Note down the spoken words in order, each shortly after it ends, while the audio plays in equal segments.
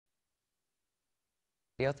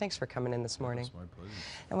Theo, thanks for coming in this morning. It's my pleasure.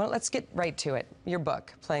 And well, let's get right to it. Your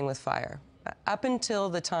book, Playing with Fire. Up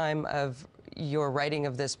until the time of your writing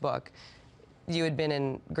of this book, you had been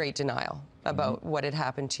in great denial about what had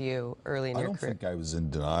happened to you early in your career. I don't think I was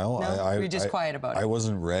in denial. No? You were just quiet about it. I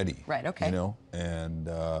wasn't ready. Right, okay. You know, and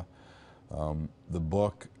the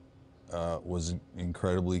book was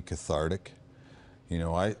incredibly cathartic. You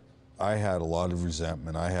know, I had a lot of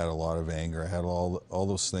resentment. I had a lot of anger. I had all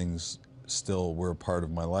those things still were a part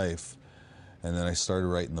of my life. And then I started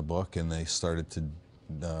writing the book, and they started to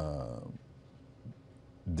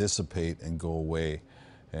dissipate and go away.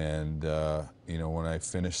 And you know, when I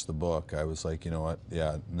finished the book, I was like, you know what?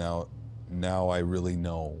 Yeah, now I really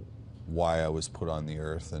know why I was put on the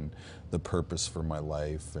earth and the purpose for my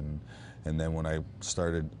life. And then when I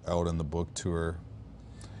started out on the book tour,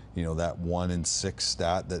 you know, that 1 in 6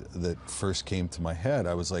 stat that first came to my head,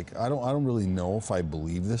 I was like, I don't really know if I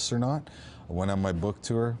believe this or not. I went on my book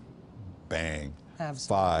tour, bang.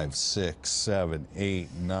 Absolutely. 5, 6, 7,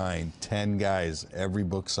 8, 9, 10 guys, every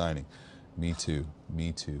book signing. Me too,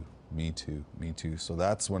 me too, me too, me too. So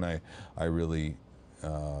that's when I really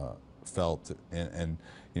felt, and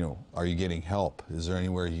you know, are you getting help? Is there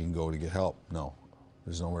anywhere you can go to get help? No,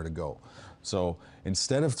 there's nowhere to go. So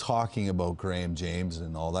instead of talking about Graham James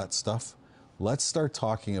and all that stuff, let's start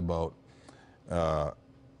talking about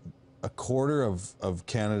a quarter of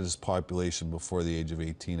Canada's population before the age of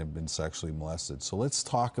 18 have been sexually molested. So let's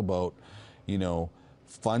talk about, you know,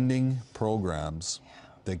 funding programs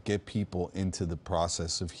that get people into the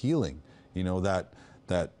process of healing. You know, that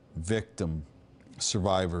victim,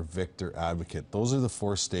 survivor, victor, advocate. Those are the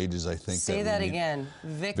 4 stages, I think. Say that again.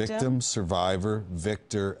 Victim, survivor,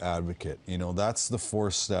 victor, advocate. You know, that's the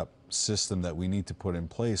 4-step system that we need to put in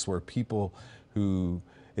place, where people who,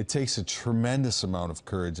 it takes a tremendous amount of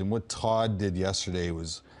courage. And what Todd did yesterday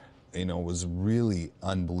was, you know, was really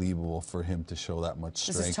unbelievable for him to show that much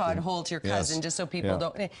strength. This is Todd Holt, your cousin, Yes. just so people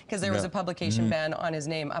don't, because there was a publication ban on his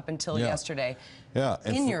name up until yesterday. Yeah.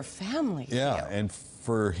 In your family. Yeah, Theo. and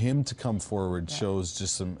for him to come forward shows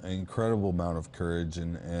just an incredible amount of courage,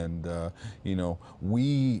 and you know,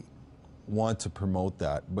 we want to promote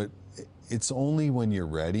that, but it's only when you're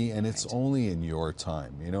ready, and it's only in your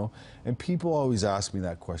time, you know. And people always ask me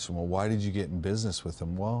that question, well, why did you get in business with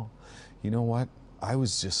him? Well, you know what? I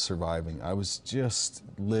was just surviving. I was just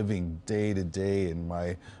living day to day in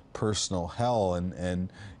my personal hell,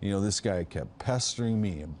 and you know, this guy kept pestering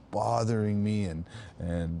me and bothering me, and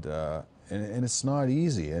it's not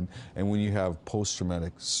easy. And when you have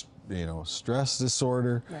post-traumatic, you know, stress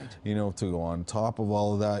disorder, you know, to go on top of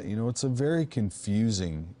all of that, you know, it's a very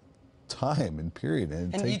confusing time and period.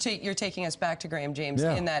 And you're taking us back to Graham James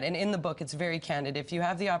in that, and in the book, it's very candid. If you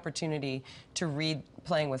have the opportunity to read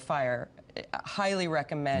Playing with Fire, I highly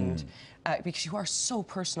recommend, because you are so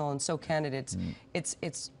personal and so candid.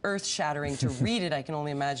 It's earth-shattering to read it. I can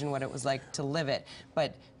only imagine what it was like to live it.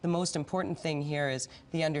 But the most important thing here is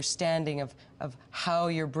the understanding of how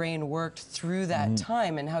your brain worked through that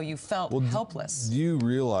time and how you felt helpless. Do you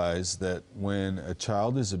realize that when a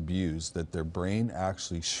child is abused, that their brain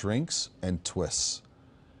actually shrinks and twists?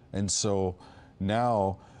 And so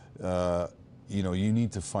now, you know, you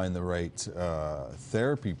need to find the right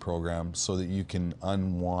therapy program so that you can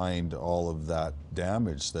unwind all of that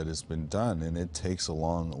damage that has been done, and it takes a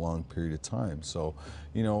long period of time. So,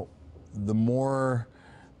 you know, the more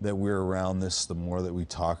that we're around this, the more that we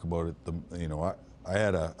talk about it, you know, I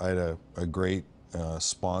had a great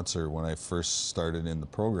sponsor when I first started in the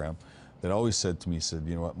program that always said to me, said,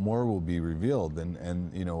 you know what, more will be revealed,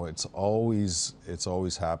 and you know, it's always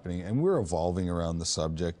happening, and we're evolving around the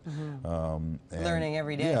subject. Learning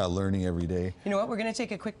every day. Yeah, learning every day. You know what, we're going to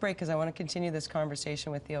take a quick break because I want to continue this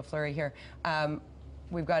conversation with Theo Fleury here.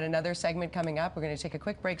 We've got another segment coming up. We're going to take a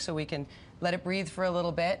quick break so we can let it breathe for a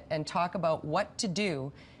little bit and talk about what to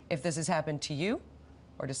do if this has happened to you,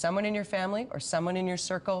 or to someone in your family, or someone in your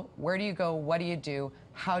circle. Where do you go? What do you do?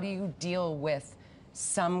 How do you deal with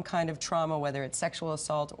some kind of trauma, whether it's sexual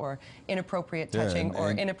assault or inappropriate touching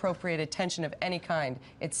or inappropriate attention of any kind?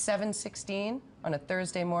 It's 7:16 on a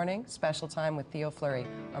Thursday morning, special time with Theo Fleury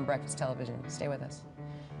on Breakfast Television. Stay with us.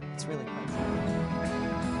 It's really fun.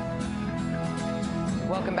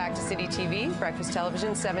 Welcome back to City TV, Breakfast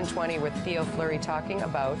Television, 7:20 with Theo Fleury, talking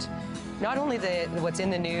about not only what's in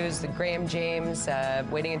the news, the Graham James,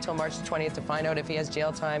 waiting until March 20th to find out if he has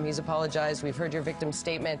jail time. He's apologized. We've heard your victim's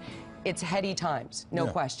statement. it's heady times, no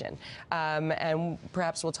question. And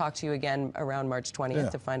perhaps we'll talk to you again around March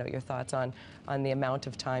 20th to find out your thoughts on the amount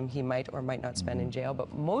of time he might or might not spend in jail.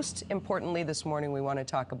 But most importantly this morning, we want to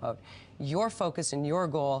talk about your focus and your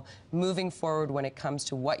goal moving forward when it comes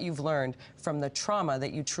to what you've learned from the trauma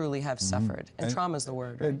that you truly have suffered. And trauma is the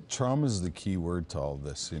word. Right? Trauma is the key word to all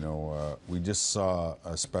this. You know, we just saw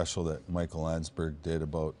a special that Michael Landsberg did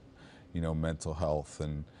about, you know, mental health,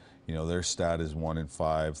 and you know, their stat is 1 in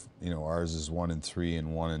 5. You know, ours is 1 in 3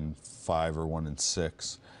 and 1 in 5 or 1 in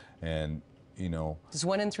 6. And, you know. Is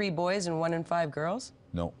 1 in 3 boys and 1 in 5 girls?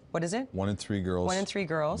 No. What is it? 1 in 3 girls. 1 in 3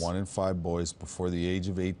 girls. 1 in 5 boys before the age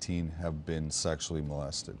of 18 have been sexually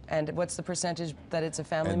molested. And what's the percentage that it's a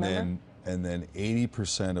family member? And then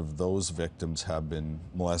 80% of those victims have been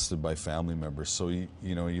molested by family members. So, you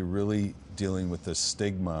know, you're really dealing with the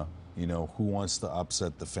stigma. You know, who wants to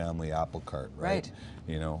upset the family apple cart, right?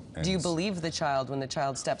 You know. Do you believe the child when the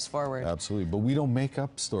child steps forward? Absolutely, but we don't make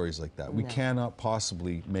up stories like that. We cannot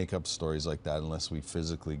possibly make up stories like that unless we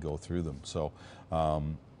physically go through them. So,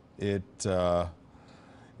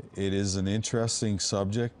 it is an interesting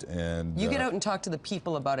subject, and you get out and talk to the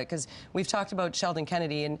people about it, because we've talked about Sheldon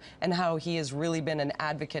Kennedy and how he has really been an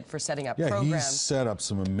advocate for setting up programs. Yeah, he's set up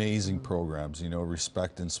some amazing programs, you know,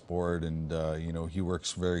 Respect in Sport, and you know, he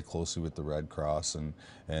works very closely with the Red Cross,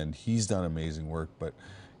 and he's done amazing work. But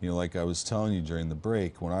you know, like I was telling you during the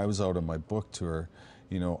break, when I was out on my book tour,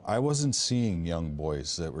 you know, I wasn't seeing young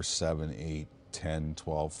boys that were 7, 8, 10,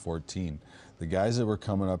 12, 14. The guys that were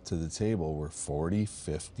coming up to the table were 40,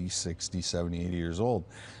 50, 60, 70, 80 years old.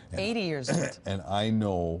 And, 80 years old. And I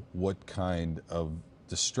know what kind of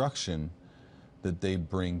destruction that they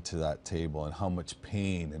bring to that table, and how much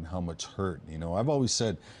pain and how much hurt. You know, I've always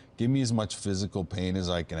said, give me as much physical pain as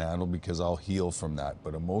I can handle, because I'll heal from that.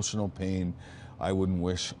 But emotional pain, I wouldn't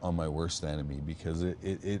wish on my worst enemy, because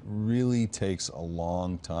it really takes a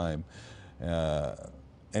long time.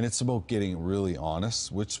 And it's about getting really honest,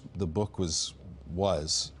 which the book was.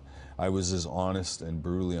 I was as honest and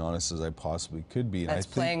brutally honest as I possibly could be. And that's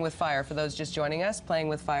Playing with Fire, for those just joining us. Playing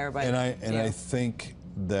with Fire by I think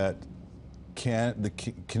that the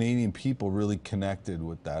Canadian people really connected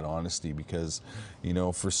with that honesty, because, you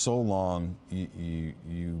know, for so long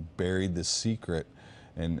you buried this secret,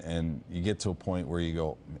 and you get to a point where you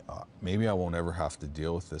go, maybe I won't ever have to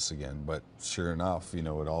deal with this again. But sure enough, you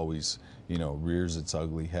know, it always, you know, rears its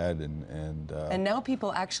ugly head, and now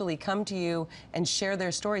people actually come to you and share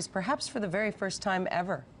their stories, perhaps for the very first time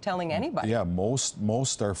ever, telling anybody. Yeah,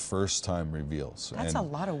 most are first time reveals. That's a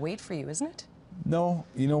lot of weight for you, isn't it? No,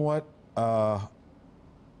 you know what?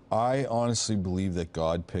 I honestly believe that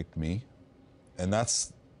God picked me, and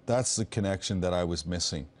that's the connection that I was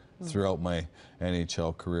missing throughout my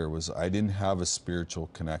NHL career. Was I didn't have a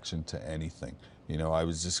spiritual connection to anything. You know, I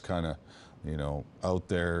was just kind of, you know, out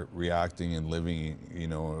there reacting and living, you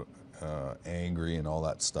know, angry and all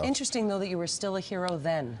that stuff. Interesting, though, that you were still a hero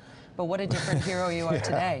then, but what a different hero you are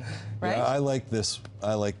today, right? Yeah, I like this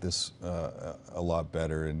a lot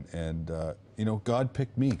better, and you know, God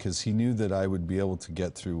picked me because He knew that I would be able to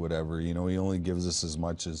get through whatever. You know, He only gives us as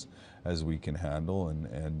much as we can handle, and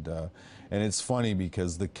it's funny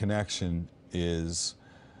because the connection is,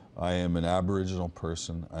 I am an Aboriginal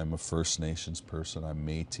person, I'm a First Nations person, I'm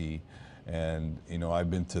Métis, and you know, I've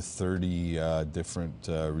been to 30 different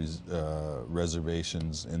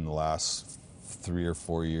reservations in the last 3 or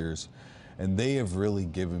 4 years, and they have really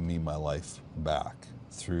given me my life back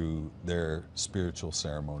through their spiritual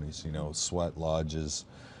ceremonies. You know, sweat lodges,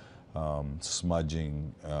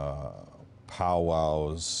 smudging,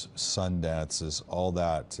 powwows, sun dances, all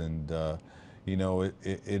that, and you know,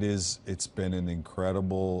 it's been an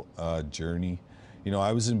incredible journey. You know,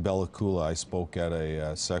 I was in Bella Coola. I spoke at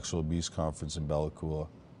a sexual abuse conference in Bella Coola,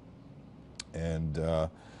 and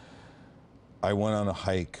I went on a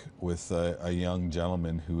hike with a young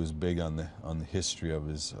gentleman who was big on the history of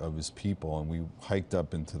his people, and we hiked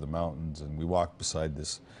up into the mountains, and we walked beside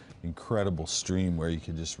this incredible stream where you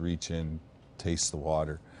could just reach in, taste the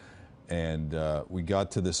water. And we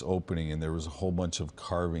got to this opening, and there was a whole bunch of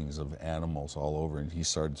carvings of animals all over, and he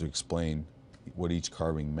started to explain what each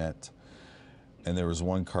carving meant. And there was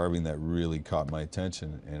one carving that really caught my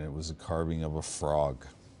attention, and it was a carving of a frog.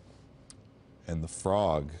 And the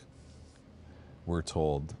frog, we're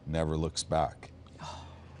told, never looks back,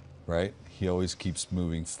 right? He always keeps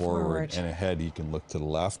moving forward and ahead. He can look to the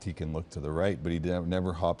left, he can look to the right, but he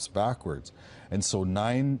never hops backwards. And so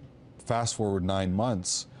fast forward 9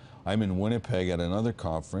 months, I'm in Winnipeg at another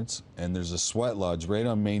conference, and there's a sweat lodge right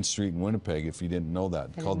on Main Street in Winnipeg, if you didn't know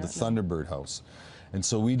that, called the Thunderbird House. And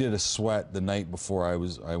so we did a sweat the night before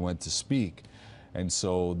I went to speak. And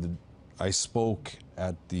so I spoke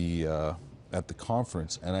at the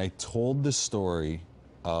conference, and I told the story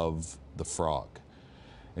of the frog.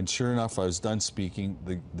 And sure enough, I was done speaking.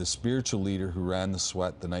 The spiritual leader who ran the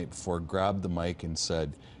sweat the night before grabbed the mic and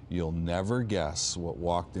said, "You'll never guess what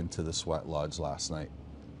walked into the sweat lodge last night."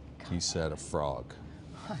 He said, "A frog."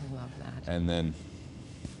 I love that. And then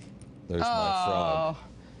there's my frog.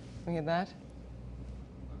 Look at that.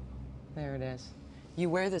 There it is. You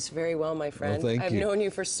wear this very well, my friend. Well, thank I've you. known you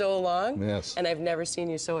for so long. Yes. And I've never seen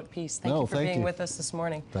you so at peace. Thank you for being with us this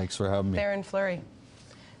morning. Thanks for having me. Theo Fleury,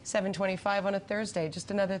 7:25 on a Thursday, just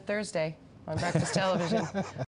another Thursday on Breakfast Television.